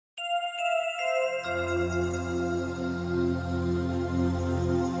Greetings,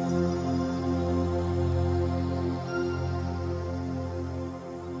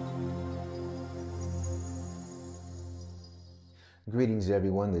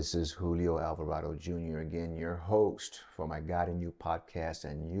 everyone. This is Julio Alvarado Jr. again, your host for my God and You podcast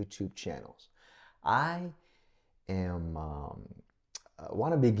and YouTube channels. I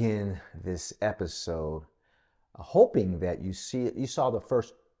want to begin this episode hoping that you saw the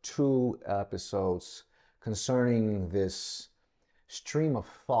first two episodes concerning this stream of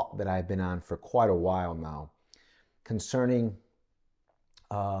thought that I've been on for quite a while now, concerning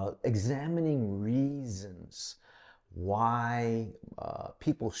examining reasons why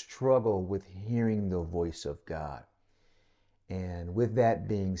people struggle with hearing the voice of God. And with that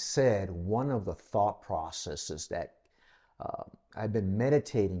being said, one of the thought processes that I've been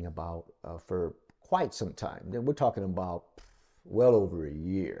meditating about for quite some time, we're talking about well over a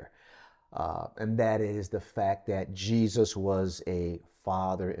year, and that is the fact that Jesus was a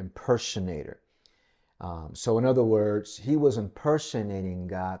father impersonator. So in other words, he was impersonating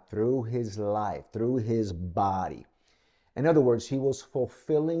God through his life, through his body. In other words, he was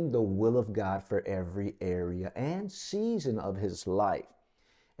fulfilling the will of God for every area and season of his life.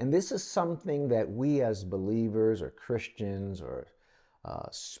 And this is something that we as believers or Christians or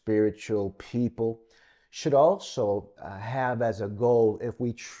spiritual people should also have as a goal if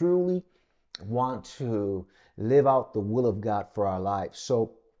we truly want to live out the will of God for our lives.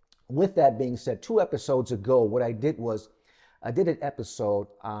 So with that being said, 2 episodes ago, what I did was I did an episode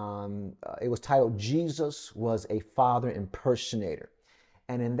on, it was titled, Jesus Was a Father Impersonator.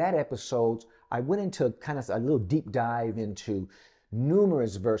 And in that episode, I went into kind of a little deep dive into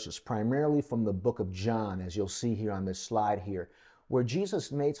numerous verses, primarily from the book of John, as you'll see here on this slide here, where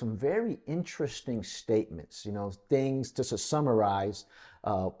Jesus made some very interesting statements, things just to summarize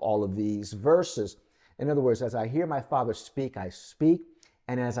all of these verses. In other words, as I hear my Father speak, I speak,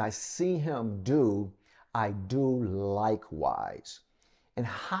 and as I see him do, I do likewise. And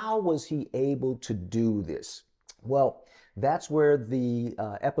how was he able to do this? Well, that's where the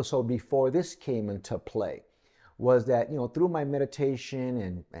episode before this came into play, was that, through my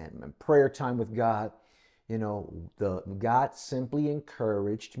meditation and prayer time with God, God simply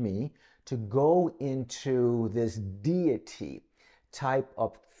encouraged me to go into this deity type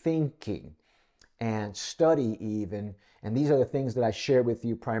of thinking and study even. And these are the things that I shared with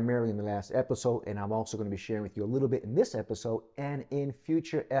you primarily in the last episode, and I'm also going to be sharing with you a little bit in this episode and in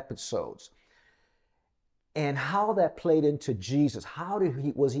future episodes. And how that played into Jesus. How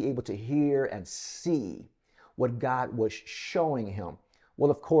was he able to hear and see what God was showing him?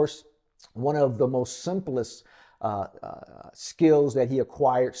 Well, of course, one of the most simplest skills that he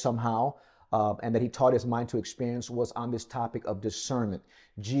acquired somehow and that he taught his mind to experience was on this topic of discernment.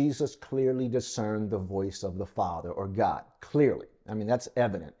 Jesus clearly discerned the voice of the Father or God, clearly. I mean, that's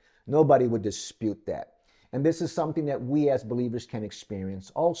evident. Nobody would dispute that. And this is something that we as believers can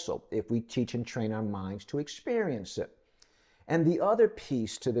experience also if we teach and train our minds to experience it. And the other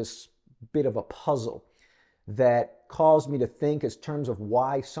piece to this bit of a puzzle that caused me to think in terms of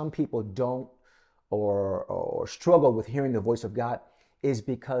why some people don't or struggle with hearing the voice of God is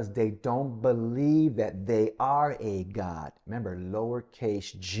because they don't believe that they are a God. Remember,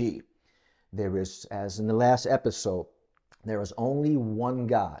 lowercase g. There is, as in the last episode, there is only one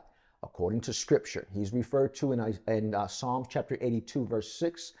God, according to Scripture. He's referred to in Psalm chapter 82, verse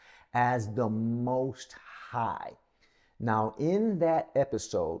 6, as the Most High. Now, in that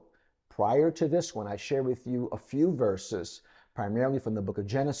episode, prior to this one, I shared with you a few verses, primarily from the book of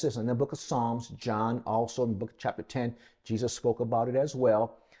Genesis and the book of Psalms. John also in the book of chapter 10, Jesus spoke about it as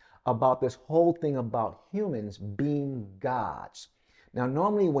well, about this whole thing about humans being gods. Now,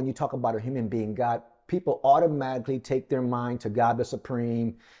 normally when you talk about a human being God, people automatically take their mind to God the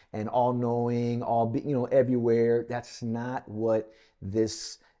Supreme and all-knowing, everywhere. That's not what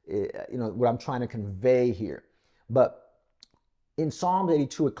this, what I'm trying to convey here. But in Psalm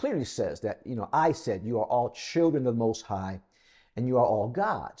 82, it clearly says that, I said, you are all children of the Most High, and you are all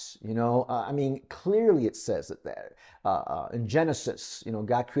gods. Clearly it says it there. In Genesis,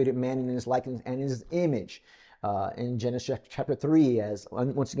 God created man in his likeness and his image. In Genesis chapter 3,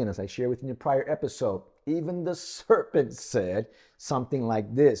 once again, as I shared with you in the prior episode, even the serpent said something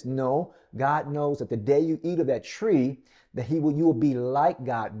like this: no, God knows that the day you eat of that tree, that you will be like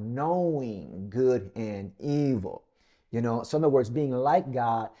God, knowing good and evil. So in other words, being like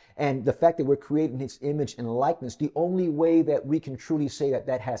God, and the fact that we're created in his image and likeness, the only way that we can truly say that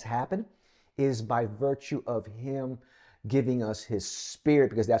that has happened is by virtue of him, giving us his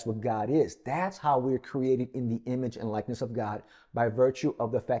spirit, because that's what God is. That's how we're created in the image and likeness of God, by virtue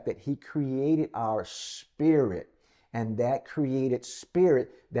of the fact that he created our spirit. And that created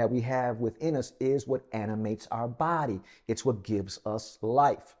spirit that we have within us is what animates our body. It's what gives us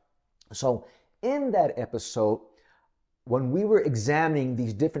life. So in that episode, when we were examining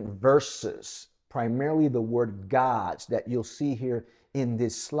these different verses, primarily the word gods that you'll see here in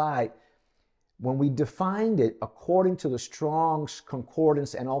this slide, when we defined it according to the Strong's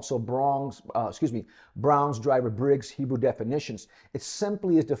Concordance and also Brown's Driver Briggs Hebrew definitions, it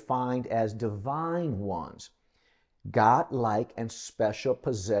simply is defined as divine ones, God-like and special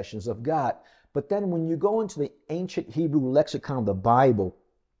possessions of God. But then when you go into the ancient Hebrew lexicon of the Bible,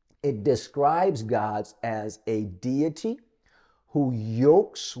 it describes gods as a deity who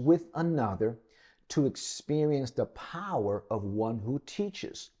yokes with another to experience the power of one who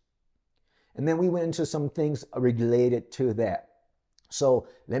teaches. And then we went into some things related to that. So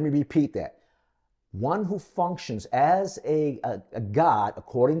let me repeat that. One who functions as a God,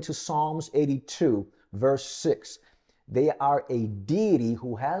 according to Psalms 82, verse 6, they are a deity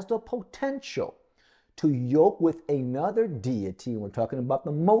who has the potential to yoke with another deity. We're talking about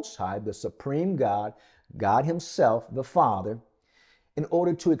the Most High, the Supreme God, God himself, the Father, in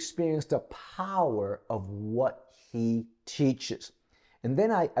order to experience the power of what he teaches. And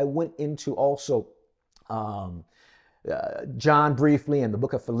then I went into also John briefly in the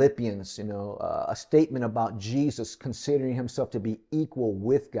book of Philippians, a statement about Jesus considering himself to be equal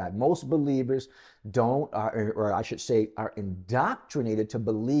with God. Most believers or I should say, are indoctrinated to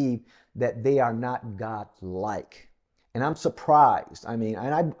believe that they are not God-like. And I'm surprised. I mean,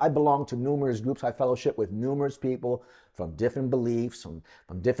 and I belong to numerous groups. I fellowship with numerous people from different beliefs, from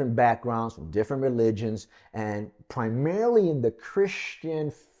different backgrounds, from different religions, and primarily in the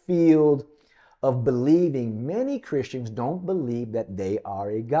Christian field of believing. Many Christians don't believe that they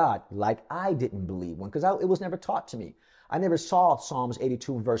are a God, like I didn't believe one, because it was never taught to me. I never saw Psalms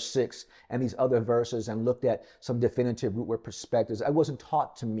 82 verse 6 and these other verses and looked at some definitive root word perspectives. It wasn't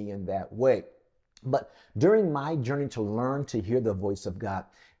taught to me in that way. But during my journey to learn to hear the voice of God,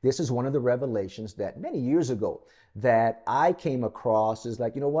 this is one of the revelations that many years ago that I came across is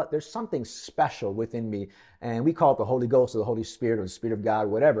like, you know what, there's something special within me. And we call it the Holy Ghost or the Holy Spirit or the Spirit of God,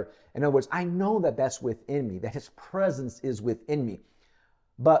 whatever. In other words, I know that that's within me, that his presence is within me.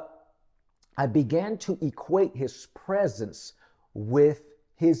 But I began to equate his presence with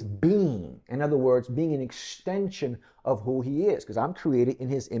his being. In other words, being an extension of who he is, because I'm created in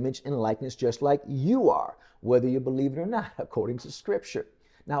his image and likeness just like you are, whether you believe it or not, according to Scripture.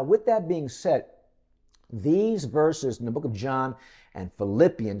 Now, with that being said, these verses in the book of John and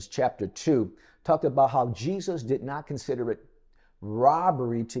Philippians chapter 2 talked about how Jesus did not consider it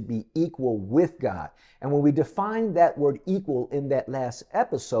robbery to be equal with God. And when we defined that word equal in that last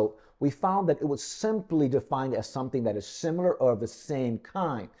episode, we found that it was simply defined as something that is similar or of the same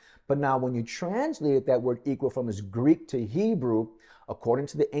kind. But now when you translate that word equal from its Greek to Hebrew, according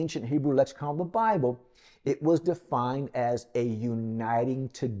to the ancient Hebrew lexicon of the Bible, it was defined as a uniting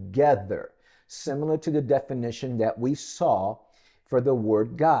together, similar to the definition that we saw for the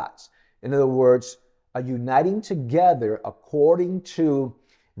word gods. In other words, a uniting together according to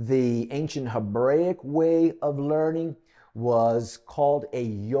the ancient Hebraic way of learning was called a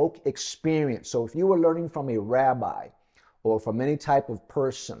yoke experience. So if you were learning from a rabbi or from any type of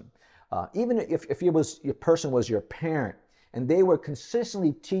person, even if your person was your parent, and they were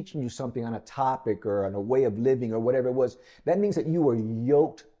consistently teaching you something on a topic or on a way of living or whatever it was, that means that you were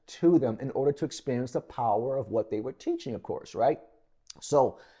yoked to them in order to experience the power of what they were teaching, of course, right?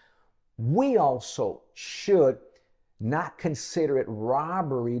 So we also should not consider it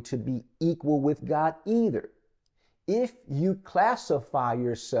robbery to be equal with God either. If you classify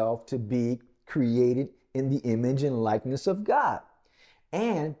yourself to be created in the image and likeness of God.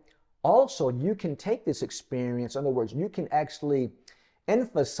 And also, you can take this experience, in other words, you can actually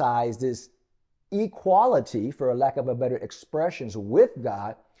emphasize this equality, for a lack of a better expressions, with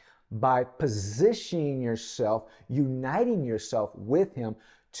God by positioning yourself, uniting yourself with him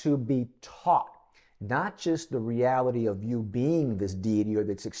to be taught, not just the reality of you being this deity or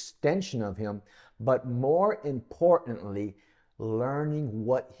this extension of him, but more importantly, learning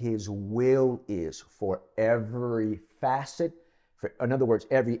what his will is for every facet, in other words,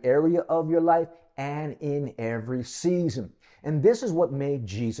 every area of your life and in every season. And this is what made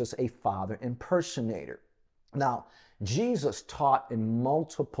Jesus a father impersonator. Now, Jesus taught in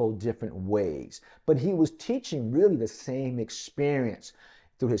multiple different ways, but he was teaching really the same experience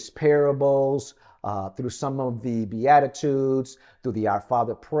through his parables, through some of the Beatitudes, through the Our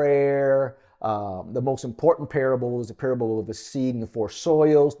Father prayer, The most important parable is the parable of the seed and the four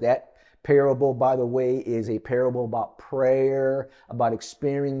soils. That parable, by the way, is a parable about prayer, about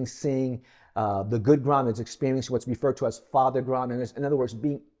experiencing the good ground, is experiencing what's referred to as father ground. And in other words,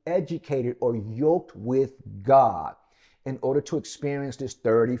 being educated or yoked with God in order to experience this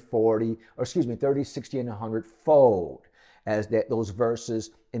 30, 40, or excuse me, 30, 60, and 100 fold, as those verses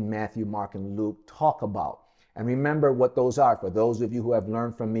in Matthew, Mark, and Luke talk about. And remember what those are. For those of you who have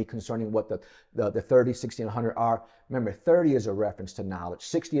learned from me concerning what the 30, 60, and 100 are, remember 30 is a reference to knowledge,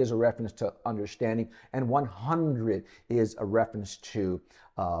 60 is a reference to understanding, and 100 is a reference to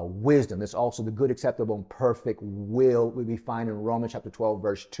wisdom. It's also the good, acceptable, and perfect will we find in Romans chapter 12,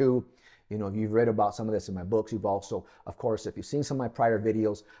 verse 2. You know, if you've read about some of this in my books, you've also, of course, if you've seen some of my prior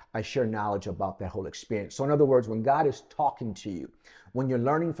videos, I share knowledge about that whole experience. So in other words, when God is talking to you, when you're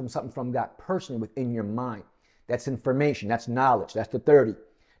learning from something from God personally within your mind, that's information, that's knowledge, that's the 30.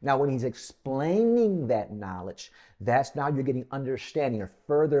 Now, when he's explaining that knowledge, that's now you're getting understanding or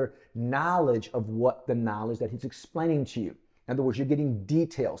further knowledge of what the knowledge that he's explaining to you. In other words, you're getting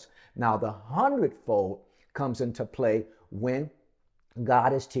details. Now, the 100-fold comes into play when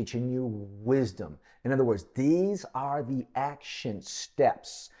God is teaching you wisdom. In other words, these are the action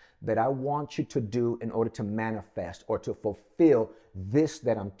steps that I want you to do in order to manifest or to fulfill this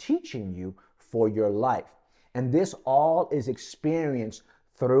that I'm teaching you for your life. And this all is experienced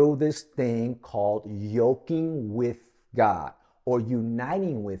through this thing called yoking with God or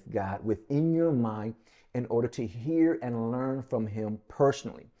uniting with God within your mind in order to hear and learn from him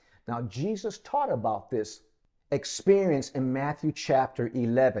personally. Now, Jesus taught about this experience in Matthew chapter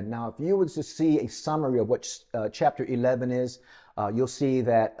 11. Now, if you were to see a summary of what chapter 11 is, you'll see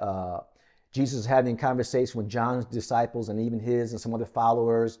that Jesus is having a conversation with John's disciples and even his and some other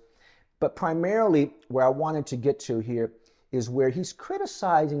followers. But primarily where I wanted to get to here is where he's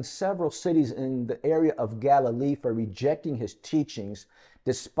criticizing several cities in the area of Galilee for rejecting his teachings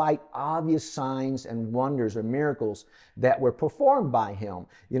despite obvious signs and wonders or miracles that were performed by him,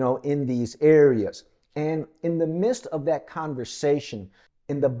 you know, in these areas. And in the midst of that conversation,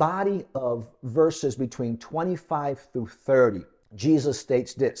 in the body of verses between 25 through 30, Jesus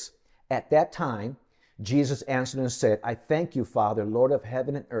states this: "At that time, Jesus answered and said, I thank you, Father, Lord of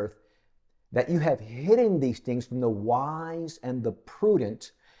heaven and earth, that you have hidden these things from the wise and the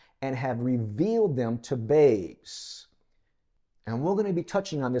prudent and have revealed them to babes." And we're going to be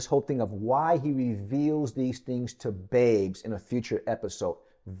touching on this whole thing of why he reveals these things to babes in a future episode.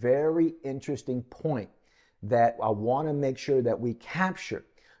 Very interesting point that I want to make sure that we capture.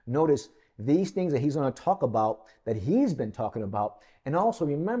 Notice these things that he's going to talk about, that he's been talking about. And also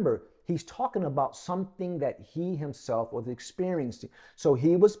remember, he's talking about something that he himself was experiencing. So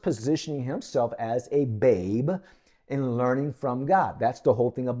he was positioning himself as a babe in learning from God. That's the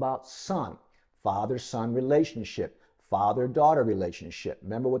whole thing about son, father-son relationship, father-daughter relationship.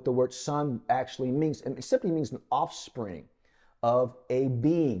 Remember what the word son actually means. It simply means an offspring of a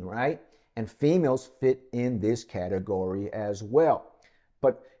being, right? And females fit in this category as well.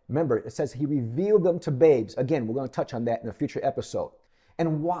 But remember, it says he revealed them to babes. Again, we're going to touch on that in a future episode.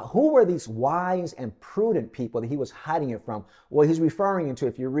 And who were these wise and prudent people that he was hiding it from? Well, he's referring to,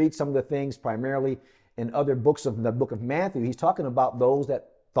 if you read some of the things primarily in other books of the book of Matthew, he's talking about those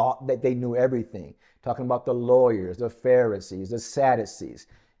that thought that they knew everything. Talking about the lawyers, the Pharisees, the Sadducees.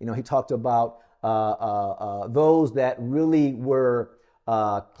 You know, he talked about those that really were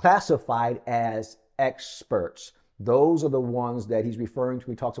classified as experts. Those are the ones that he's referring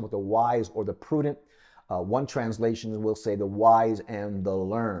to. He talks about the wise or the prudent. One translation will say the wise and the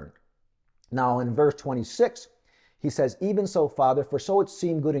learned. Now in verse 26, he says, "Even so, Father, for so it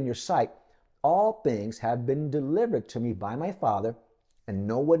seemed good in your sight, all things have been delivered to me by my Father, and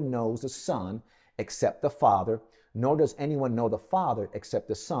no one knows the Son except the Father, nor does anyone know the Father except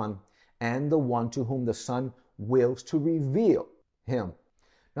the Son, and the one to whom the Son wills to reveal him."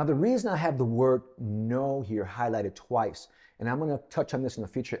 Now, the reason I have the word know here highlighted twice, and I'm going to touch on this in a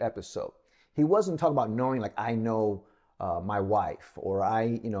future episode. He wasn't talking about knowing like I know my wife, or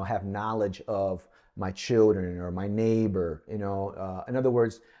I, have knowledge of my children or my neighbor, in other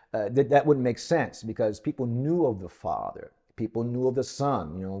words, that wouldn't make sense because people knew of the Father, people knew of the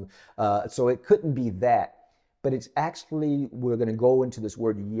Son, so it couldn't be that. But it's actually, we're going to go into this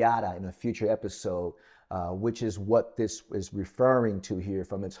word yada in a future episode, which is what this is referring to here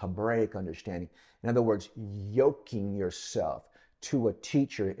from its Hebraic understanding. In other words, yoking yourself to a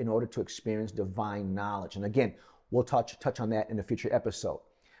teacher in order to experience divine knowledge. And again, we'll touch on that in a future episode.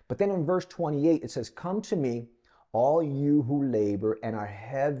 But then in verse 28, it says, "Come to me, all you who labor and are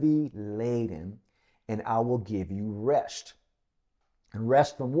heavy laden, and I will give you rest." And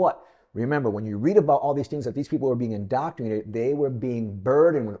rest from what? Remember, when you read about all these things that these people were being indoctrinated, they were being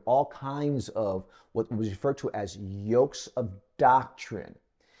burdened with all kinds of what was referred to as yokes of doctrine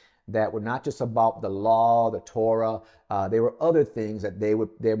that were not just about the law, the Torah. There were other things that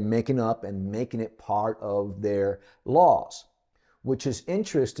they're making up and making it part of their laws, which is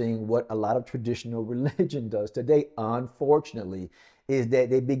interesting. What a lot of traditional religion does today, unfortunately, is that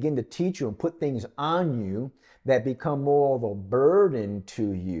they begin to teach you and put things on you that become more of a burden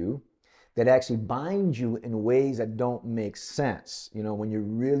to you, that actually bind you in ways that don't make sense, when you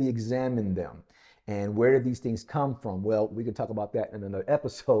really examine them. And where do these things come from? Well, we can talk about that in another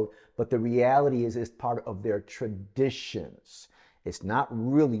episode, but the reality is it's part of their traditions. It's not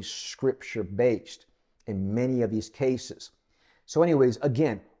really scripture-based in many of these cases. So anyways,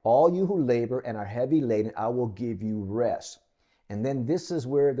 again, all you who labor and are heavy laden, I will give you rest. And then this is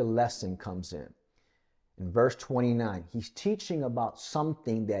where the lesson comes in. In verse 29, he's teaching about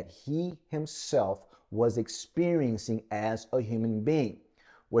something that he himself was experiencing as a human being,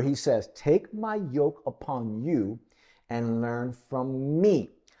 where he says, take my yoke upon you and learn from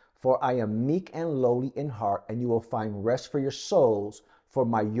me, for I am meek and lowly in heart, and you will find rest for your souls, for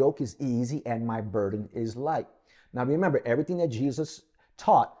my yoke is easy and my burden is light. Now remember, everything that Jesus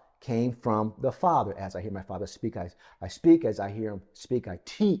taught came from the Father. As I hear my Father speak, I speak. As I hear him speak, I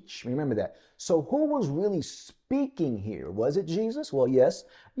teach. Remember that. So who was really speaking here? Was it Jesus? Well, yes.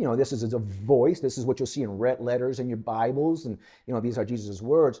 This is a voice. This is what you'll see in red letters in your Bibles. And, these are Jesus'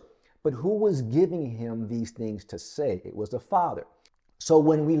 words. But who was giving him these things to say? It was the Father. So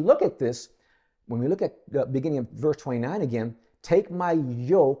when we look at this, when we look at the beginning of verse 29 again, take my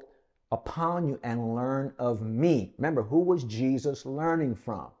yoke upon you and learn of me. Remember, who was Jesus learning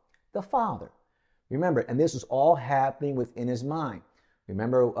from? The Father. Remember, and this is all happening within his mind.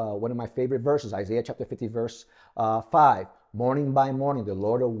 Remember one of my favorite verses, Isaiah chapter 50, verse 5. Morning by morning, the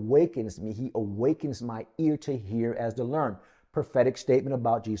Lord awakens me. He awakens my ear to hear as to learn. Prophetic statement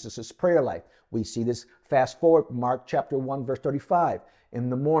about Jesus' prayer life. We see this fast forward, Mark chapter 1, verse 35. In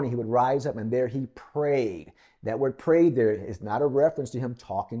the morning, he would rise up and there he prayed. That word prayed there is not a reference to him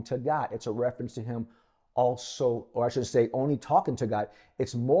talking to God. It's a reference to him also, or I should say only talking to God.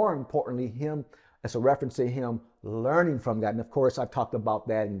 It's more importantly it's a reference to him learning from God. And of course, I've talked about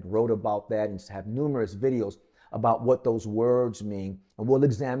that and wrote about that and have numerous videos about what those words mean. And we'll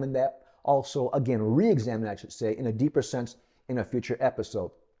examine that also, again, re-examine, I should say, in a deeper sense in a future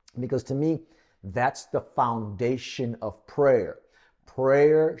episode. Because to me, that's the foundation of prayer.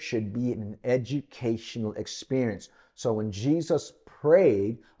 Prayer should be an educational experience. So when Jesus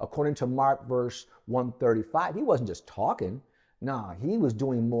prayed, according to Mark verse 135, he wasn't just talking. No, he was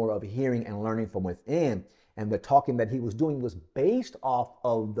doing more of hearing and learning from within. And the talking that he was doing was based off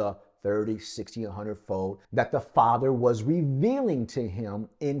of the 30, 60, 100-fold that the Father was revealing to him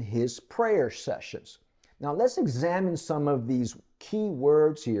in his prayer sessions. Now let's examine some of these key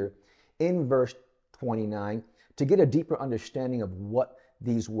words here in verse 29 to get a deeper understanding of what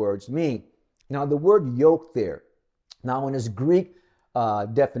these words mean. Now the word yoke there, now in its Greek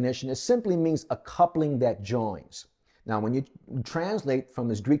definition, it simply means a coupling that joins. Now when you translate from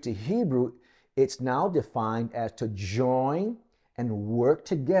this Greek to Hebrew, it's now defined as to join and work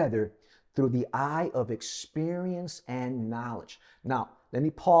together through the eye of experience and knowledge. Now, let me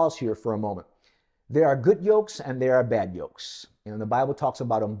pause here for a moment. There are good yokes and there are bad yokes. The Bible talks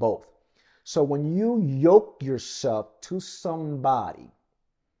about them both. So when you yoke yourself to somebody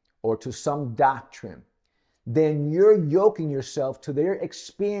or to some doctrine, then you're yoking yourself to their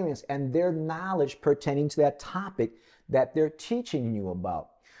experience and their knowledge pertaining to that topic that they're teaching you about.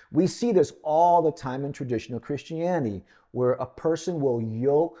 We see this all the time in traditional Christianity, where a person will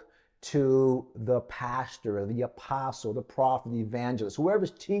yoke to the pastor, the apostle, the prophet, the evangelist,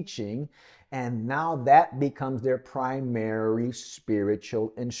 whoever's teaching, and now that becomes their primary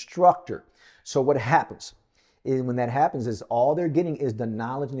spiritual instructor. So what happens is when that happens is all they're getting is the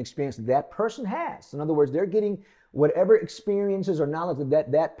knowledge and experience that person has. In other words, they're getting whatever experiences or knowledge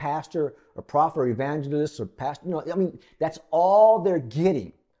that pastor or prophet or evangelist or pastor, that's all they're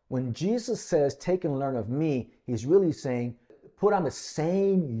getting. When Jesus says, take and learn of me, he's really saying, put on the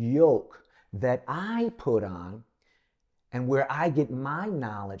same yoke that I put on and where I get my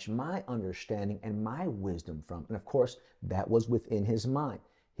knowledge, my understanding, and my wisdom from. And of course, that was within his mind.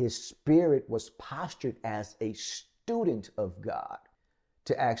 His spirit was postured as a student of God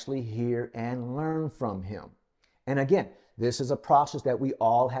to actually hear and learn from him. And again, this is a process that we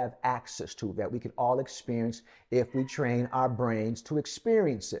all have access to, that we can all experience if we train our brains to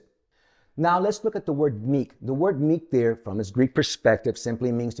experience it. Now let's look at the word meek. The word meek there, from its Greek perspective,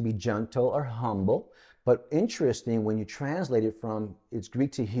 simply means to be gentle or humble. But interesting, when you translate it from its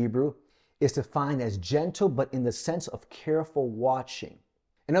Greek to Hebrew, it's defined as gentle, but in the sense of careful watching.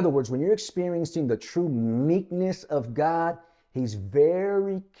 In other words, when you're experiencing the true meekness of God, he's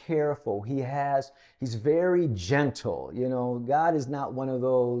very careful. He's very gentle. You know, God is not one of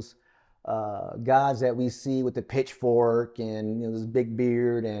those gods that we see with the pitchfork and, you know, this big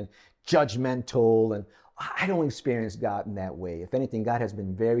beard and judgmental. And I don't experience God in that way. If anything, God has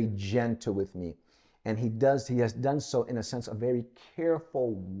been very gentle with me. And he has done so in a sense of very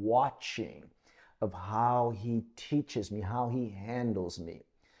careful watching of how he teaches me, how he handles me.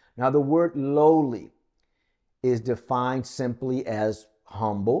 Now, the word lowly is defined simply as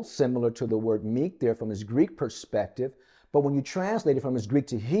humble, similar to the word meek there from his Greek perspective. But when you translate it from his Greek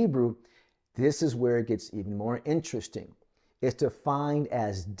to Hebrew, this is where it gets even more interesting. It's defined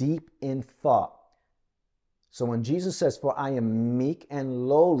as deep in thought. So when Jesus says, "For I am meek and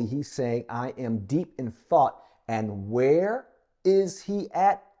lowly," he's saying, I am deep in thought. And where is he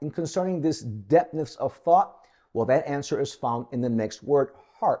at in concerning this depthness of thought? Well, that answer is found in the next word,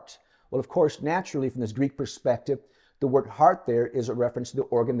 heart. Well, of course, naturally, from this Greek perspective, the word heart there is a reference to the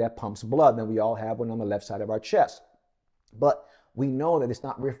organ that pumps blood that we all have one on the left side of our chest. But we know that it's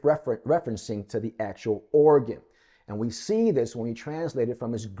not referencing to the actual organ. And we see this when we translate it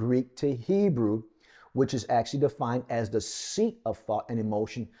from its Greek to Hebrew, which is actually defined as the seat of thought and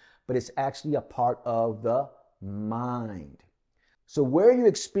emotion, but it's actually a part of the mind. So where you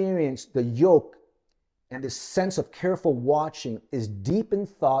experience the yoke and this sense of careful watching is deep in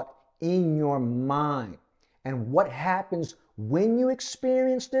thought in your mind. And what happens when you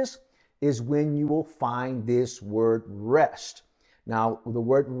experience this is when you will find this word rest. Now, the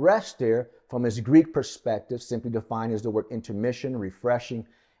word rest there, from its Greek perspective, simply defined as the word intermission, refreshing,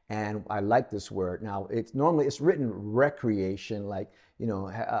 and I like this word. Now, it's written recreation, like, you know,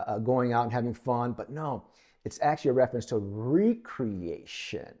 going out and having fun, but no, it's actually a reference to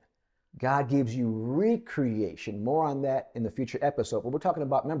recreation. God gives you recreation. More on that in the future episode. But we're talking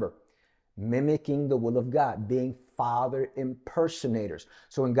about, remember, mimicking the will of God, being Father impersonators.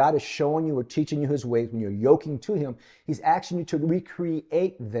 So when God is showing you or teaching you his ways, when you're yoking to him, he's asking you to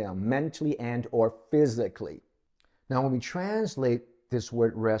recreate them mentally and or physically. Now, when we translate this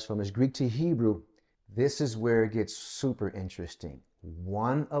word rest from his Greek to Hebrew, this is where it gets super interesting.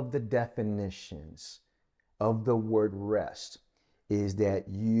 One of the definitions of the word rest is that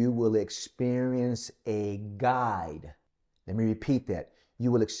you will experience a guide. Let me repeat that.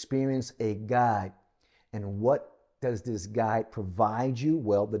 You will experience a guide. And what does this guide provide you?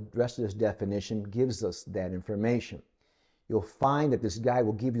 Well, the rest of this definition gives us that information. You'll find that this guide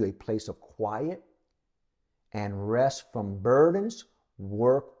will give you a place of quiet and rest from burdens,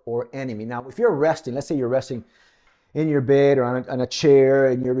 work, or enemy. Now, if you're resting, let's say you're resting in your bed or on a chair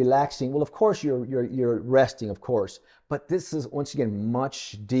and you're relaxing, well, of course, you're resting, of course. But this is, once again,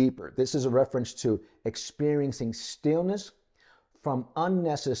 much deeper. This is a reference to experiencing stillness from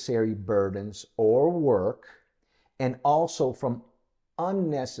unnecessary burdens or work, and also from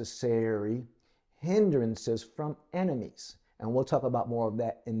unnecessary hindrances from enemies. And we'll talk about more of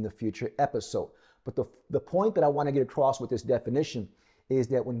that in the future episode. But the point that I want to get across with this definition is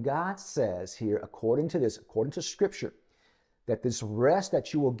that when God says here, according to Scripture, that this rest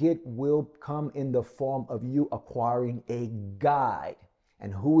that you will get will come in the form of you acquiring a guide.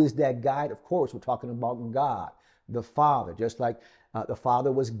 And who is that guide? Of course, we're talking about God, the Father, just like the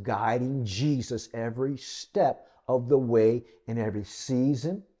Father was guiding Jesus every step of the way in every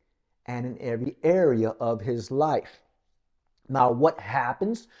season and in every area of his life. Now, what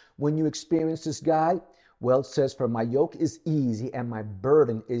happens when you experience this guide? Well, it says, "For my yoke is easy and my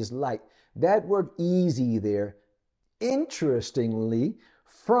burden is light." That word easy there, interestingly,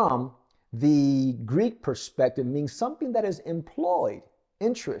 from the Greek perspective, means something that is employed.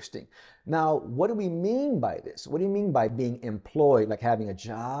 Interesting. Now, what do we mean by this? What do you mean by being employed, like having a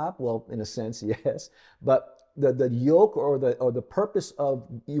job? Well, in a sense, yes. But the yoke or the purpose of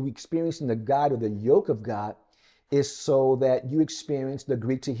you experiencing the guide or the yoke of God is so that you experience the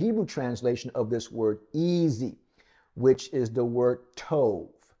Greek to Hebrew translation of this word easy, which is the word tov,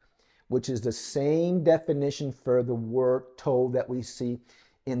 which is the same definition for the word tov that we see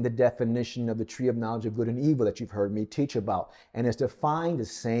in the definition of the tree of knowledge of good and evil that you've heard me teach about. And it's defined the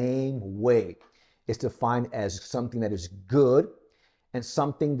same way. It's defined as something that is good and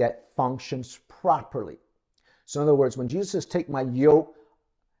something that functions properly. So in other words, when Jesus says, "Take my yoke,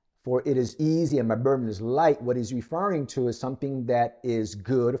 for it is easy and my burden is light," what he's referring to is something that is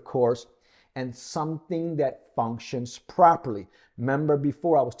good, of course, and something that functions properly. Remember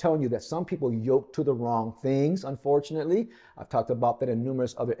before I was telling you that some people yoke to the wrong things, unfortunately. I've talked about that in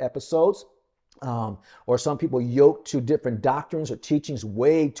numerous other episodes. Or some people yoke to different doctrines or teachings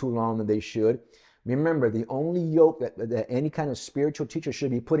way too long than they should. Remember, the only yoke that any kind of spiritual teacher should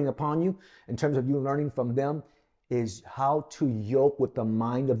be putting upon you in terms of you learning from them is how to yoke with the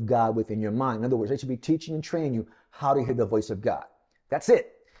mind of God within your mind. In other words, they should be teaching and training you how to hear the voice of God. That's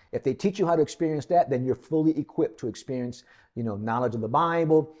it. If they teach you how to experience that, then you're fully equipped to experience, knowledge of the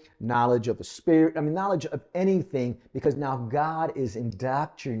Bible, knowledge of the Spirit, knowledge of anything, because now God is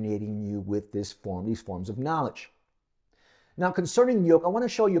indoctrinating you with these forms of knowledge. Now, concerning yoke, I want to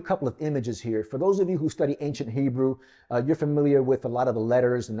show you a couple of images here. For those of you who study ancient Hebrew, you're familiar with a lot of the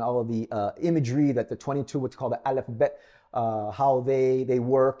letters and all of the imagery that the 22, what's called the alphabet, how they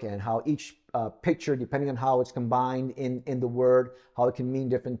work, and how each picture, depending on how it's combined in the word, how it can mean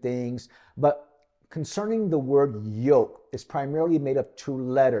different things. But concerning the word yoke, it's primarily made of two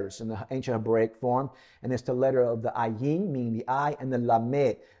letters in the ancient Hebraic form, and it's the letter of the ayin, meaning the I, and the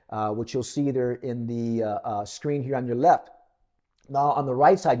lamed, which you'll see there in the screen here on your left. Now, on the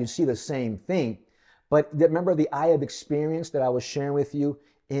right side, you see the same thing, but remember the eye of experience that I was sharing with you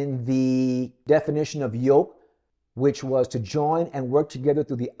in the definition of yoke, which was to join and work together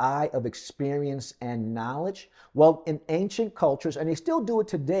through the eye of experience and knowledge? Well, in ancient cultures, and they still do it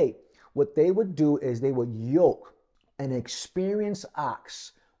today, what they would do is they would yoke an experienced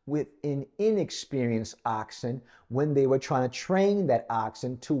ox with an inexperienced oxen when they were trying to train that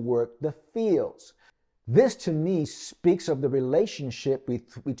oxen to work the fields. This to me speaks of the relationship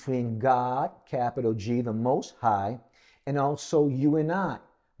between God, capital G, the Most High, and also you and I.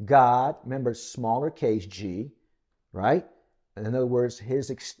 God, remember, smaller case g, right? In other words, his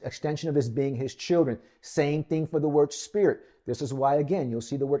extension of his being his children. Same thing for the word spirit. This is why, again, you'll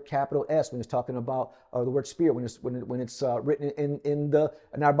see the word capital S when it's talking about the word spirit, when it's written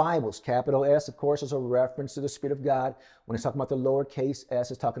in our Bibles. Capital S, of course, is a reference to the Spirit of God. When it's talking about the lowercase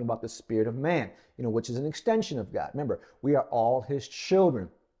s, it's talking about the spirit of man, which is an extension of God. Remember, we are all his children.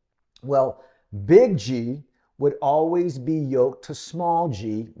 Well, big G would always be yoked to small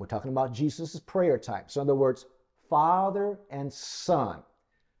g. We're talking about Jesus' prayer type. So in other words, Father and Son,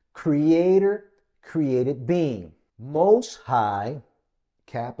 Creator, created being, Most High,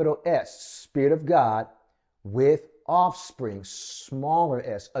 capital S, Spirit of God, with offspring, smaller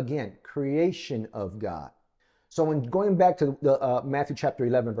s, again, creation of God. So when going back to the Matthew chapter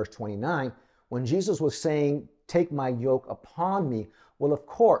 11, verse 29, when Jesus was saying, take my yoke upon me, well, of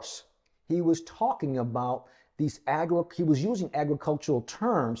course, he was talking about he was using agricultural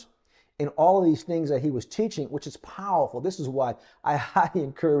terms in all of these things that he was teaching, which is powerful. This is why I highly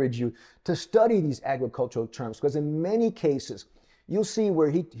encourage you to study these agricultural terms, because in many cases, you'll see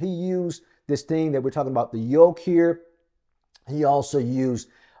where he used this thing that we're talking about, the yoke here. He also used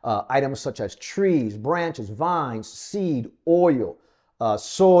items such as trees, branches, vines, seed, oil,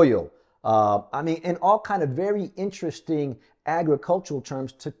 soil, and all kind of very interesting agricultural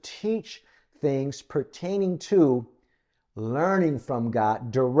terms to teach things pertaining to learning from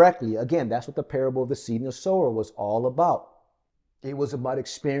God directly. Again, that's what the parable of the seed and the sower was all about. It was about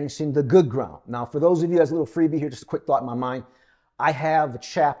experiencing the good ground. Now, for those of you, as a little freebie here, just a quick thought in my mind, I have a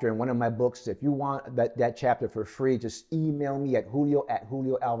chapter in one of my books. If you want that chapter for free, just email me at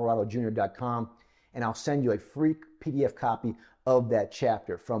julio@julioalvaradojr.com, and I'll send you a free PDF copy of that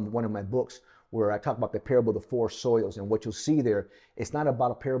chapter from one of my books, where I talk about the parable of the four soils. And what you'll see there, it's not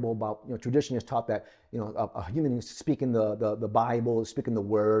about a parable about, tradition is taught that, a human is speaking the Bible, speaking the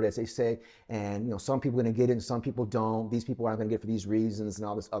word, as they say, and, some people are going to get it and some people don't. These people aren't going to get it for these reasons and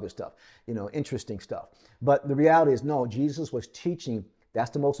all this other stuff, interesting stuff. But the reality is, no, Jesus was teaching. That's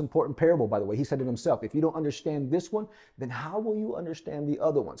the most important parable, by the way. He said it himself. If you don't understand this one, then how will you understand the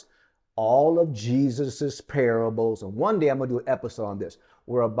other ones? All of Jesus's parables, and one day I'm going to do an episode on this,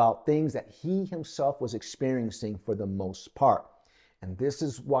 were about things that he himself was experiencing for the most part. And this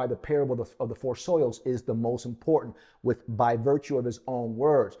is why the parable of the four soils is the most important, by virtue of his own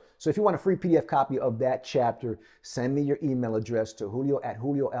words. So if you want a free PDF copy of that chapter, send me your email address to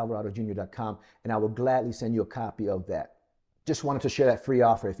julio@julioalvaradojr.com, and I will gladly send you a copy of that. Just wanted to share that free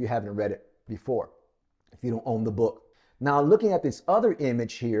offer if you haven't read it before, if you don't own the book. Now, looking at this other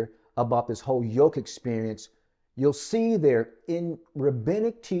image here about this whole yoke experience, you'll see there in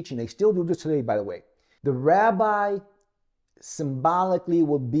rabbinic teaching, they still do this today, by the way, the rabbi symbolically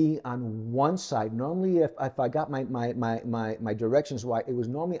will be on one side. Normally, if I got my directions right, it was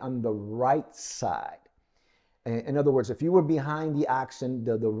normally on the right side. In other words, if you were behind the oxen,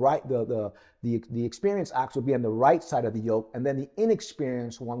 the experienced ox would be on the right side of the yoke, and then the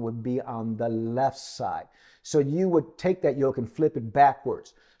inexperienced one would be on the left side. So you would take that yoke and flip it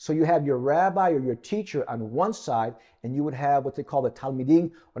backwards. So you have your rabbi or your teacher on one side, and you would have what they call the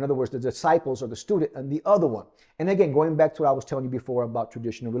talmidim, or in other words, the disciples or the student, on the other one. And again, going back to what I was telling you before about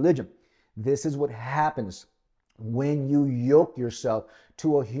traditional religion, this is what happens when you yoke yourself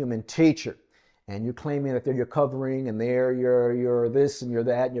to a human teacher. And you're claiming that they're your covering and they're your this and you're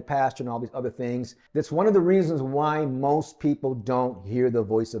that and your pastor and all these other things. That's one of the reasons why most people don't hear the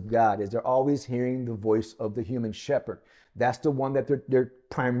voice of God, is they're always hearing the voice of the human shepherd. That's the one that they're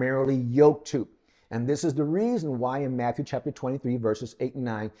primarily yoked to. And this is the reason why in Matthew chapter 23, verses 8 and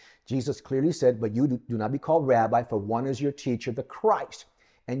 9, Jesus clearly said, "But you do not be called rabbi, for one is your teacher, the Christ,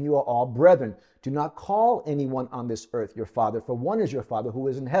 and you are all brethren. Do not call anyone on this earth your father, for one is your Father who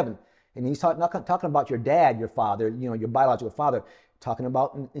is in heaven." And he's not talking about your dad, your father, your biological father.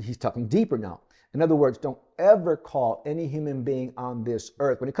 He's talking deeper now. In other words, don't ever call any human being on this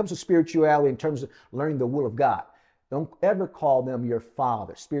earth, when it comes to spirituality, in terms of learning the will of God, don't ever call them your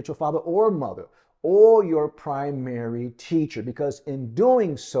father, spiritual father or mother, or your primary teacher, because in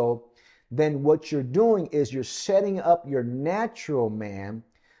doing so, then what you're doing is you're setting up your natural man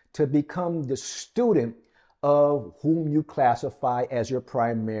to become the student of whom you classify as your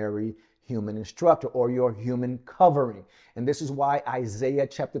primary human instructor or your human covering. And this is why Isaiah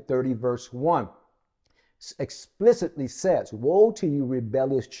chapter 30 verse 1 explicitly says, "Woe to you,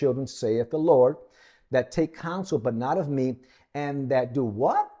 rebellious children, saith the Lord, that take counsel but not of me, and that do"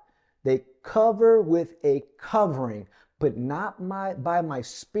 what? "They cover with a covering, but not by my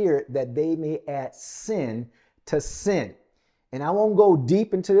spirit, that they may add sin to sin." And I won't go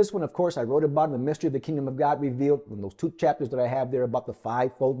deep into this one. Of course, I wrote about the mystery of the kingdom of God revealed in those 2 chapters that I have there about the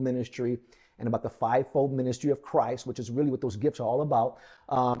fivefold ministry and about the fivefold ministry of Christ, which is really what those gifts are all about.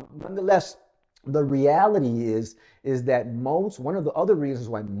 Nonetheless, the reality is that one of the other reasons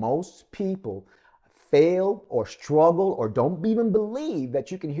why most people fail or struggle or don't even believe that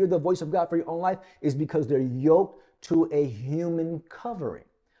you can hear the voice of God for your own life is because they're yoked to a human covering,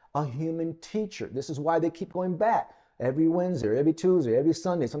 a human teacher. This is why they keep going back every Wednesday, or every Tuesday, every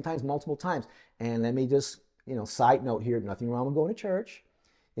Sunday, sometimes multiple times. And let me just, side note here, nothing wrong with going to church.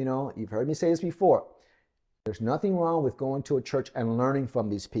 You've heard me say this before. There's nothing wrong with going to a church and learning from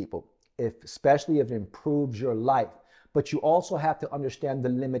these people, especially if it improves your life. But you also have to understand the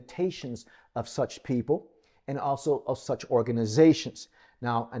limitations of such people and also of such organizations.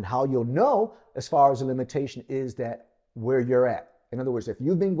 Now, and how you'll know as far as the limitation is that where you're at. In other words, if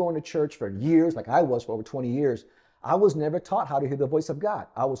you've been going to church for years, like I was for over 20 years, I was never taught how to hear the voice of God.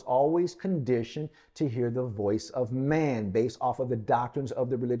 I was always conditioned to hear the voice of man based off of the doctrines of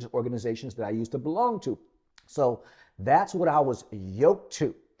the religious organizations that I used to belong to. So that's what I was yoked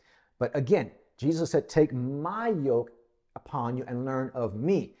to. But again, Jesus said, "Take my yoke upon you and learn of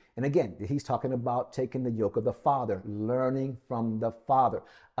me." And again, he's talking about taking the yoke of the Father, learning from the Father,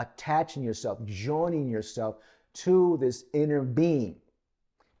 attaching yourself, joining yourself to this inner being.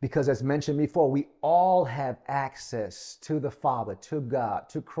 Because as mentioned before, we all have access to the Father, to God,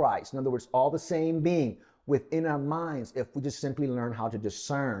 to Christ. In other words, all the same being within our minds if we just simply learn how to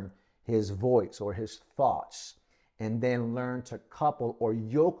discern his voice or his thoughts, and then learn to couple or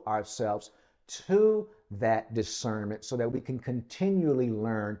yoke ourselves to that discernment so that we can continually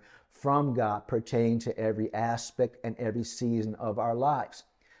learn from God pertaining to every aspect and every season of our lives.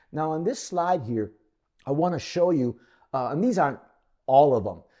 Now, on this slide here, I want to show you, and these aren't all of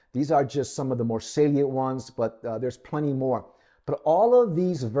them. These are just some of the more salient ones, but there's plenty more. But all of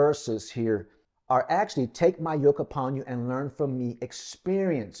these verses here are actually take my yoke upon you and learn from me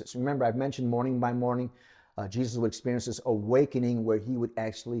experiences. Remember, I've mentioned morning by morning, Jesus would experience this awakening where he would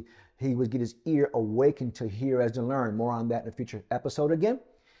get his ear awakened to hear as to learn. More on that in a future episode again.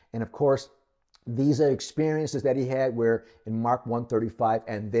 And of course, these are experiences that he had where in Mark 1:35,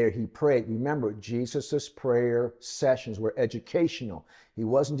 and there he prayed. Remember, Jesus's prayer sessions were educational. He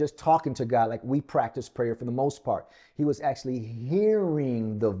wasn't just talking to God like we practice prayer for the most part. He was actually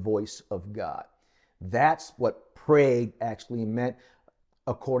hearing the voice of God. That's what prayed actually meant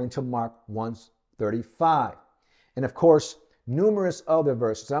according to Mark 1:35. And of course, numerous other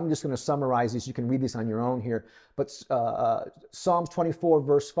verses. I'm just going to summarize these. You can read this on your own here. But Psalms 24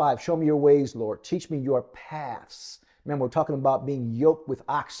 verse 5, "Show me your ways, Lord. Teach me your paths." Remember, we're talking about being yoked with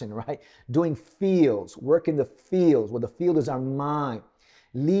oxen, right? Doing fields, work in the fields, where the field is our mind.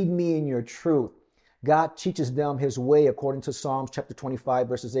 "Lead me in your truth." God teaches them his way according to Psalms chapter 25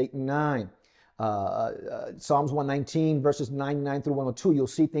 verses 8 and 9. Psalms 119, verses 99 through 102, you'll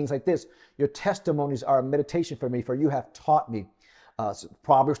see things like this. Your testimonies are a meditation for me, for you have taught me.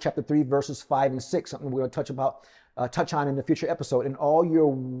 Proverbs chapter 3, verses 5 and 6, something we're going to touch on in the future episode. In all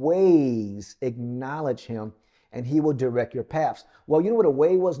your ways, acknowledge him, and he will direct your paths. Well, you know what a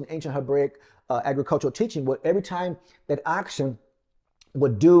way was in ancient Hebraic agricultural teaching? What every time that oxen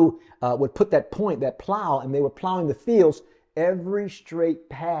would put that plow, and they were plowing the fields, every straight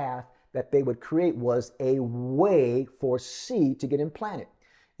path that they would create was a way for seed to get implanted.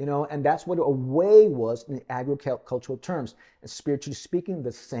 And that's what a way was in agricultural terms. And spiritually speaking,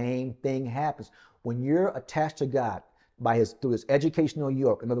 the same thing happens. When you're attached to God through his educational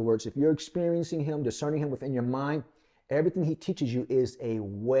yoke, in other words, if you're experiencing him, discerning him within your mind, everything he teaches you is a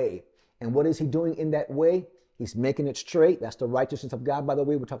way. And what is he doing in that way? He's making it straight. That's the righteousness of God, by the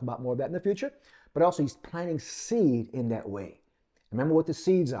way. We'll talk about more of that in the future. But also he's planting seed in that way. Remember what the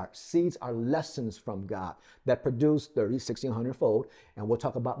seeds are. Seeds are lessons from God that produce 30, 60, 100 fold. And we'll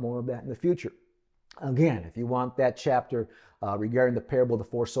talk about more of that in the future. Again, if you want that chapter regarding the parable of the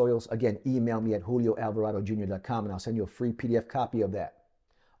four soils, again, email me at julioalvaradojr.com and I'll send you a free PDF copy of that.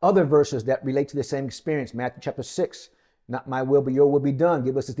 Other verses that relate to the same experience, Matthew chapter 6, not my will, but your will be done.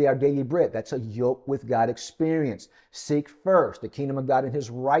 Give us this day our daily bread. That's a yoke with God experience. Seek first the kingdom of God and his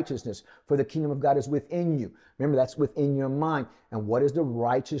righteousness, for the kingdom of God is within you. Remember, that's within your mind. And what is the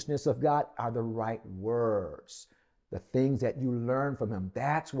righteousness of God? Are the right words, the things that you learn from him.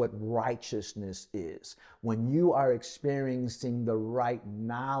 That's what righteousness is. When you are experiencing the right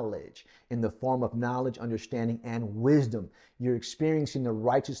knowledge in the form of knowledge, understanding, and wisdom, you're experiencing the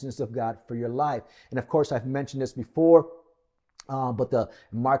righteousness of God for your life. And of course, I've mentioned this before, but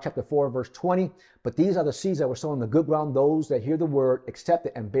Mark chapter 4, verse 20, but these are the seeds that were sown in the good ground, those that hear the word, accept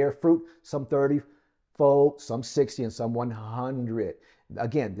it, and bear fruit, some 30-fold, some 60, and some 100.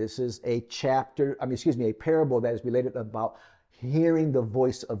 Again, this is a parable that is related about hearing the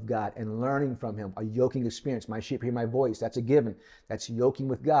voice of God and learning from him, a yoking experience. My sheep hear my voice. That's a given. That's yoking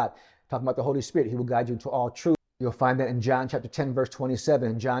with God. Talking about the Holy Spirit, he will guide you into all truth. You'll find that in John chapter 10, verse 27,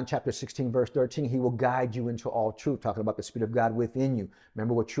 and John chapter 16, verse 13, he will guide you into all truth, talking about the Spirit of God within you.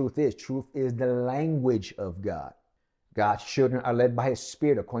 Remember what truth is. Truth is the language of God. God's children are led by his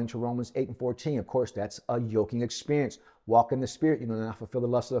Spirit, according to Romans 8 and 14. Of course, that's a yoking experience. Walk in the Spirit, not fulfill the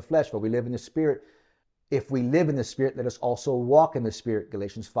lust of the flesh, for we live in the Spirit. If we live in the Spirit, let us also walk in the Spirit.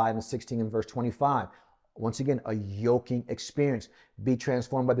 Galatians 5 and 16 and verse 25. Once again, a yoking experience. Be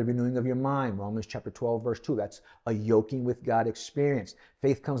transformed by the renewing of your mind. Romans chapter 12, verse 2. That's a yoking with God experience.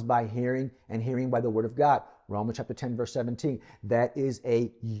 Faith comes by hearing, and hearing by the word of God. Romans chapter 10, verse 17. That is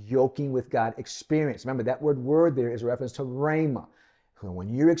a yoking with God experience. Remember, that word there is a reference to rhema. So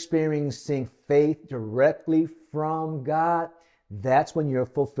when you're experiencing faith directly from God, that's when you're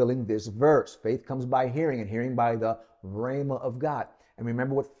fulfilling this verse. Faith comes by hearing, and hearing by the rhema of God. And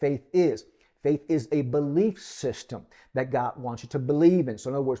remember what faith is. Faith is a belief system that God wants you to believe in. So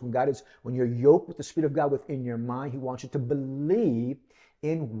in other words, when you're yoked with the Spirit of God within your mind, he wants you to believe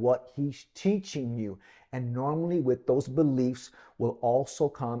in what he's teaching you. And normally with those beliefs will also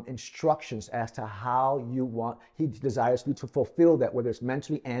come instructions as to how he desires you to fulfill that, whether it's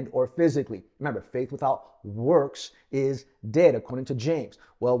mentally and or physically. Remember, faith without works is dead, according to James.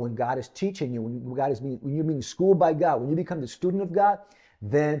 Well, when God is teaching you, when you're being schooled by God, when you become the student of God,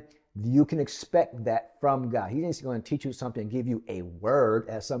 then you can expect that from God. He isn't going to teach you something and give you a word,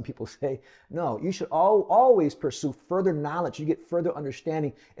 as some people say. No, you should always pursue further knowledge. You get further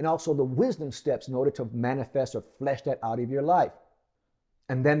understanding and also the wisdom steps in order to manifest or flesh that out of your life.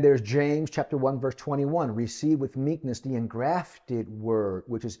 And then there's James chapter 1, verse 21. Receive with meekness the engrafted word,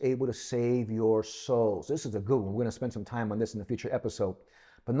 which is able to save your souls. This is a good one. We're going to spend some time on this in a future episode.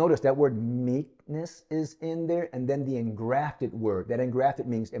 But notice that word meekness is in there, and then the engrafted word. That engrafted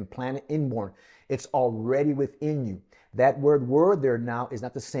means implanted, inborn. It's already within you. That word there now is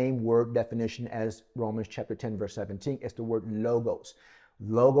not the same word definition as Romans chapter 10, verse 17. It's the word logos.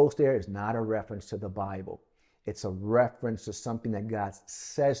 Logos there is not a reference to the Bible. It's a reference to something that God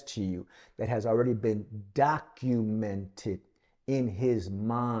says to you that has already been documented in his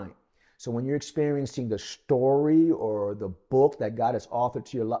mind. So when you're experiencing the story or the book that God has authored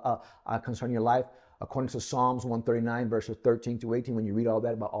to concerning your life, according to Psalms 139, verses 13 to 18, when you read all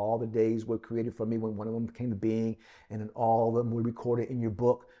that about all the days were created for me, when one of them came to being, and then all of them were recorded in your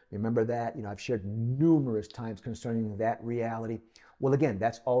book. Remember that? I've shared numerous times concerning that reality. Well, again,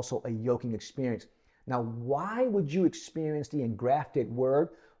 that's also a yoking experience. Now, why would you experience the engrafted word?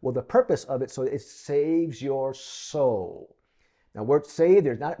 Well, the purpose of it, so it saves your soul. Now, word saved,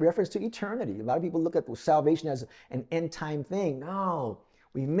 there's not a reference to eternity. A lot of people look at salvation as an end time thing. No,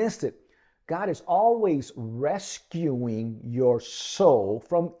 we missed it. God is always rescuing your soul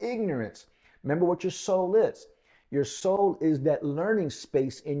from ignorance. Remember what your soul is. Your soul is that learning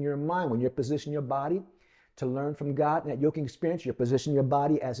space in your mind. When you're positioning your body to learn from God in that yoking experience, you're positioning your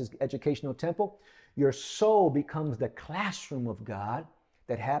body as his educational temple. Your soul becomes the classroom of God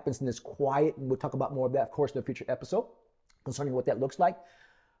that happens in this quiet, and we'll talk about more of that, of course, in a future episode concerning what that looks like.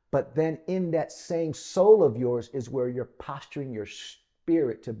 But then in that same soul of yours is where you're posturing your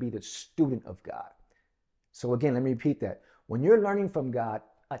spirit to be the student of God. So again, let me repeat that. When you're learning from God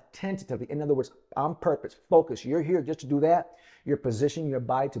attentively, in other words, on purpose, focus, you're here just to do that. You're positioning your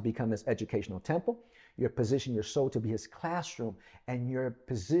body to become his educational temple. You're positioning your soul to be his classroom, and you're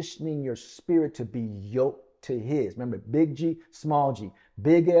positioning your spirit to be yoked to his. Remember, big G, small g,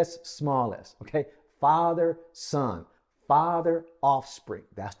 big S, small s, okay? Father, son, father, offspring.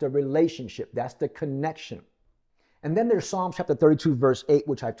 That's the relationship. That's the connection. And then there's Psalm chapter 32, verse 8,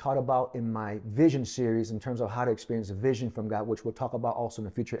 which I've taught about in my vision series in terms of how to experience a vision from God, which we'll talk about also in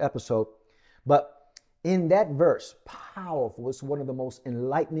a future episode. But in that verse, powerful, it's one of the most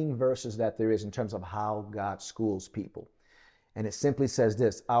enlightening verses that there is in terms of how God schools people. And it simply says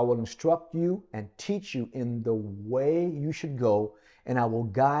this: I will instruct you and teach you in the way you should go, and I will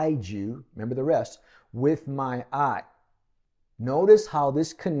guide you, remember the rest, with my eye. Notice how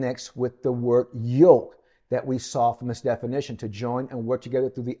this connects with the word yoke that we saw from this definition, to join and work together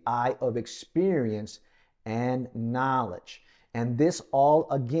through the eye of experience and knowledge. And this all,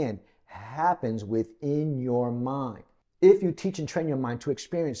 again, happens within your mind if you teach and train your mind to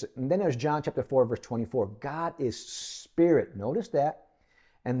experience it. And then there's John chapter 4, verse 24. God is spirit. Notice that.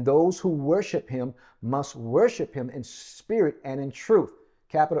 And those who worship him must worship him in spirit and in truth.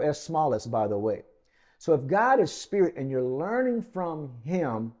 Capital S, small s, by the way. So if God is spirit and you're learning from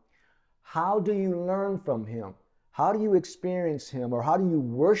him, how do you learn from him? How do you experience him, or how do you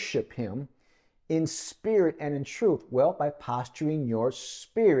worship him in spirit and in truth? Well, by posturing your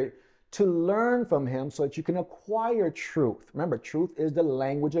spirit to learn from him so that you can acquire truth. Remember, truth is the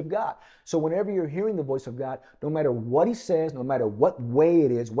language of God. So whenever you're hearing the voice of God, no matter what he says, no matter what way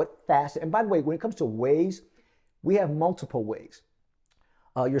it is, what facet, and by the way, when it comes to ways, we have multiple ways.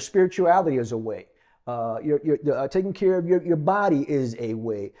 Your spirituality is a way. Taking care of your body is a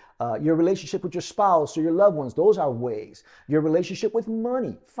way. Your relationship with your spouse or your loved ones, those are ways. Your relationship with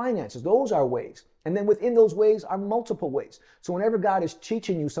money, finances, those are ways. And then within those ways are multiple ways. So whenever God is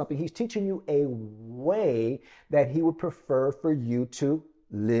teaching you something, he's teaching you a way that he would prefer for you to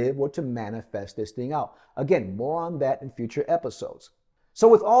live or to manifest this thing out. Again, more on that in future episodes. So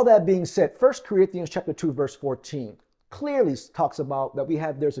with all that being said, 1 Corinthians chapter 2, verse 14 clearly talks about that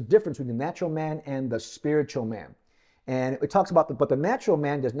there's a difference between the natural man and the spiritual man. And it talks about but the natural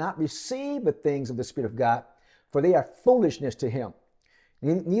man does not receive the things of the Spirit of God, for they are foolishness to him.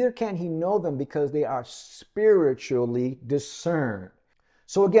 Neither can he know them, because they are spiritually discerned.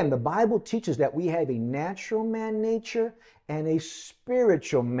 So again, the Bible teaches that we have a natural man nature and a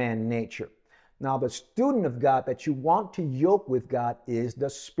spiritual man nature. Now, the student of God that you want to yoke with God is the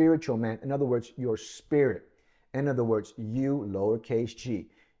spiritual man. In other words, your spirit. In other words, you, lowercase g,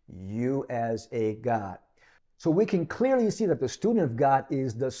 you as a God. So we can clearly see that the student of God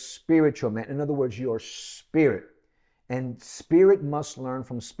is the spiritual man. In other words, your spirit. And spirit must learn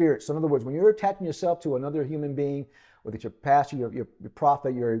from spirit. So in other words, when you're attaching yourself to another human being, whether it's your pastor, your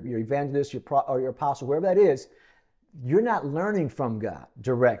prophet, your evangelist, or your apostle, whoever that is, you're not learning from God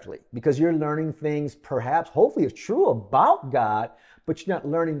directly, because you're learning things perhaps, hopefully it's true about God, but you're not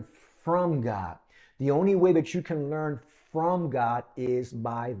learning from God. The only way that you can learn from God is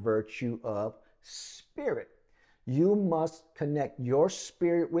by virtue of spirit. You must connect your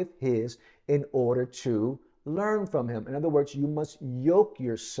spirit with his in order to learn from him. In other words, you must yoke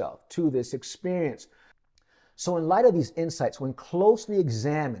yourself to this experience. So in light of these insights, when closely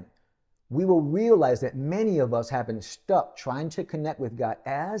examined, we will realize that many of us have been stuck trying to connect with God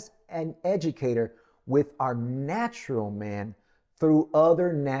as an educator with our natural man through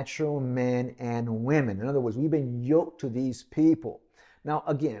other natural men and women. In other words, we've been yoked to these people. Now,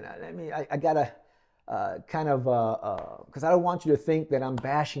 again, I gotta because I don't want you to think that I'm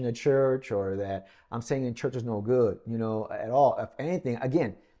bashing the church or that I'm saying the church is no good, at all. If anything,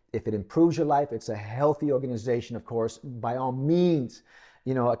 again, if it improves your life, it's a healthy organization, of course, by all means,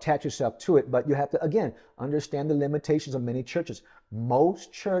 attach yourself to it. But you have to, again, understand the limitations of many churches.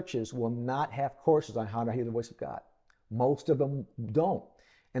 Most churches will not have courses on how to hear the voice of God. Most of them don't.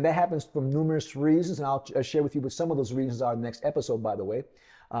 And that happens for numerous reasons, and I'll share with you what some of those reasons are in the next episode, by the way.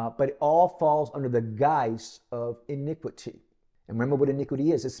 But it all falls under the guise of iniquity. And remember what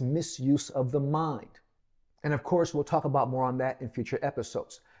iniquity is. It's misuse of the mind. And of course, we'll talk about more on that in future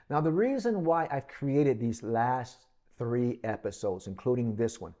episodes. Now, the reason why I've created these last 3 episodes, including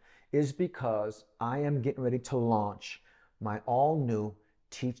this one, is because I am getting ready to launch my all-new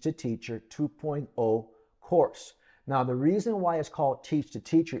Teach the Teacher 2.0 course. Now, the reason why it's called Teach the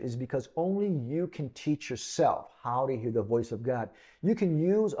Teacher is because only you can teach yourself how to hear the voice of God. You can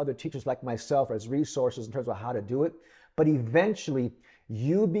use other teachers like myself as resources in terms of how to do it, but eventually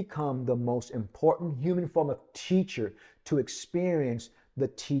you become the most important human form of teacher to experience the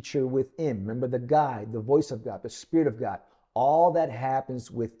teacher within. Remember, the guide, the voice of God, the Spirit of God, all that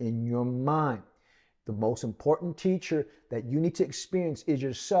happens within your mind. The most important teacher that you need to experience is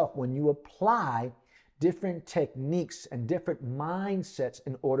yourself when you apply different techniques and different mindsets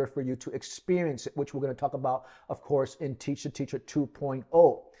in order for you to experience it, which we're going to talk about, of course, in Teach the Teacher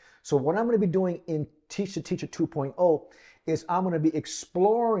 2.0. So what I'm going to be doing in Teach the Teacher 2.0 is I'm going to be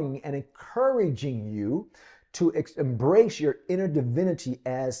exploring and encouraging you to embrace your inner divinity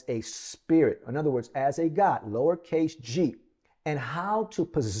as a spirit. In other words, as a God, lowercase g, and how to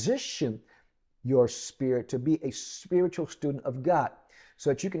position your spirit to be a spiritual student of God so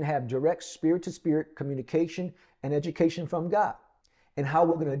that you can have direct spirit-to-spirit communication and education from God. And how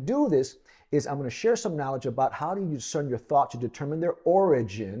we're going to do this is I'm going to share some knowledge about how do you discern your thoughts to determine their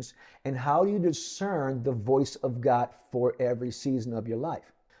origins, and how do you discern the voice of God for every season of your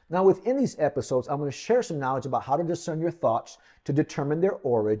life. Now, within these episodes, I'm going to share some knowledge about how to discern your thoughts to determine their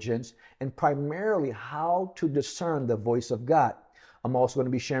origins, and primarily how to discern the voice of God. I'm also going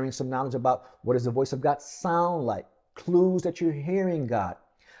to be sharing some knowledge about what does the voice of God sound like, clues that you're hearing God,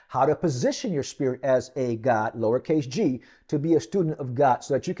 how to position your spirit as a God, lowercase g, to be a student of God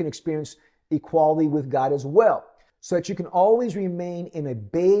so that you can experience equality with God as well, so that you can always remain in a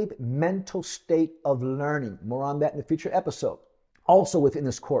babe mental state of learning. More on that in a future episode. Also within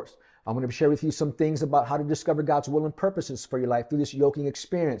this course, I'm going to share with you some things about how to discover God's will and purposes for your life through this yoking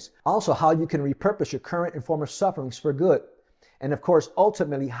experience. Also, how you can repurpose your current and former sufferings for good. And of course,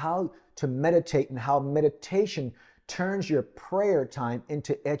 ultimately, how to meditate and how meditation turns your prayer time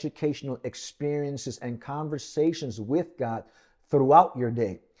into educational experiences and conversations with God throughout your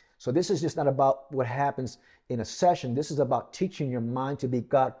day. So this is just not about what happens in a session. This is about teaching your mind to be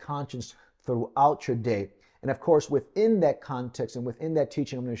God conscious throughout your day. And of course, within that context and within that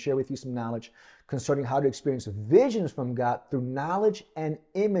teaching, I'm going to share with you some knowledge concerning how to experience visions from God through knowledge and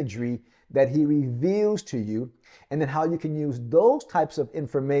imagery that He reveals to you, and then how you can use those types of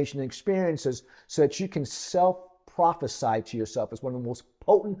information and experiences so that you can self-prophesy to yourself. It's one of the most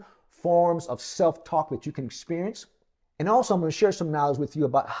potent forms of self-talk that you can experience. And also, I'm going to share some knowledge with you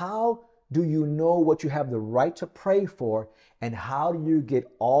about how do you know what you have the right to pray for, and how do you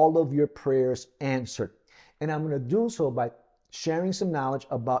get all of your prayers answered. And I'm going to do so by sharing some knowledge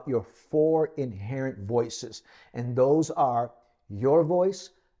about your 4 inherent voices. And those are your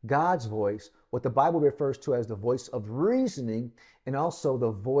voice, God's voice, what the Bible refers to as the voice of reasoning, and also the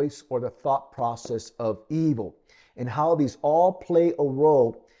voice or the thought process of evil, and how these all play a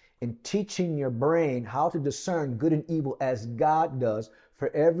role in teaching your brain how to discern good and evil as God does for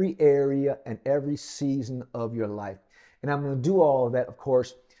every area and every season of your life. And I'm going to do all of that, of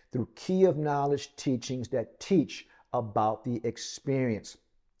course, through key of knowledge teachings that teach about the experience.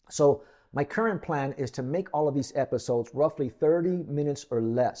 So my current plan is to make all of these episodes roughly 30 minutes or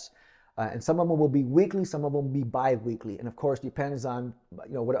less. And some of them will be weekly, some of them will be bi-weekly. And of course, depends on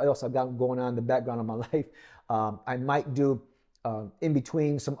what else I've got going on in the background of my life. I might do in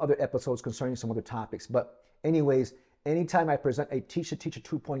between some other episodes concerning some other topics. But anyways, anytime I present a Teach the Teacher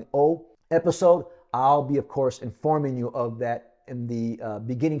 2.0 episode, I'll be, of course, informing you of that in the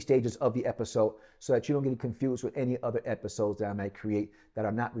beginning stages of the episode, so that you don't get confused with any other episodes that I might create that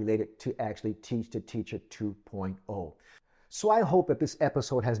are not related to actually Teach the Teacher 2.0. So I hope that this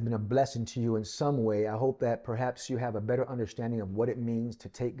episode has been a blessing to you in some way. I hope that perhaps you have a better understanding of what it means to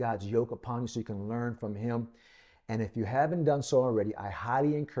take God's yoke upon you so you can learn from Him. And if you haven't done so already, I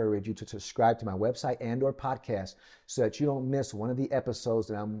highly encourage you to subscribe to my website and or podcast so that you don't miss one of the episodes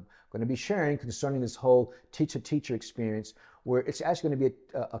that I'm going to be sharing concerning this whole Teach the Teacher experience, where it's actually going to be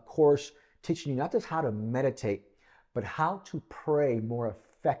a course teaching you not just how to meditate, but how to pray more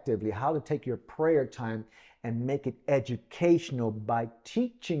effectively, how to take your prayer time and make it educational by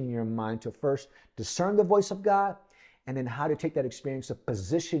teaching your mind to first discern the voice of God, and then how to take that experience to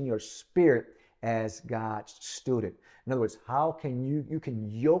position your spirit as God's student. In other words, how can you can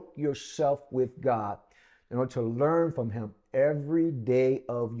yoke yourself with God in order to learn from Him every day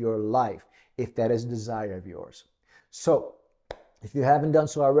of your life, if that is a desire of yours. So if you haven't done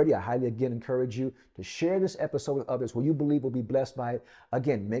so already, I highly again encourage you to share this episode with others who you believe will be blessed by it.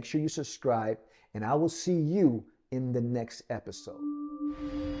 Again, make sure you subscribe, and I will see you in the next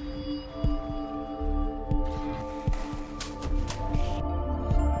episode.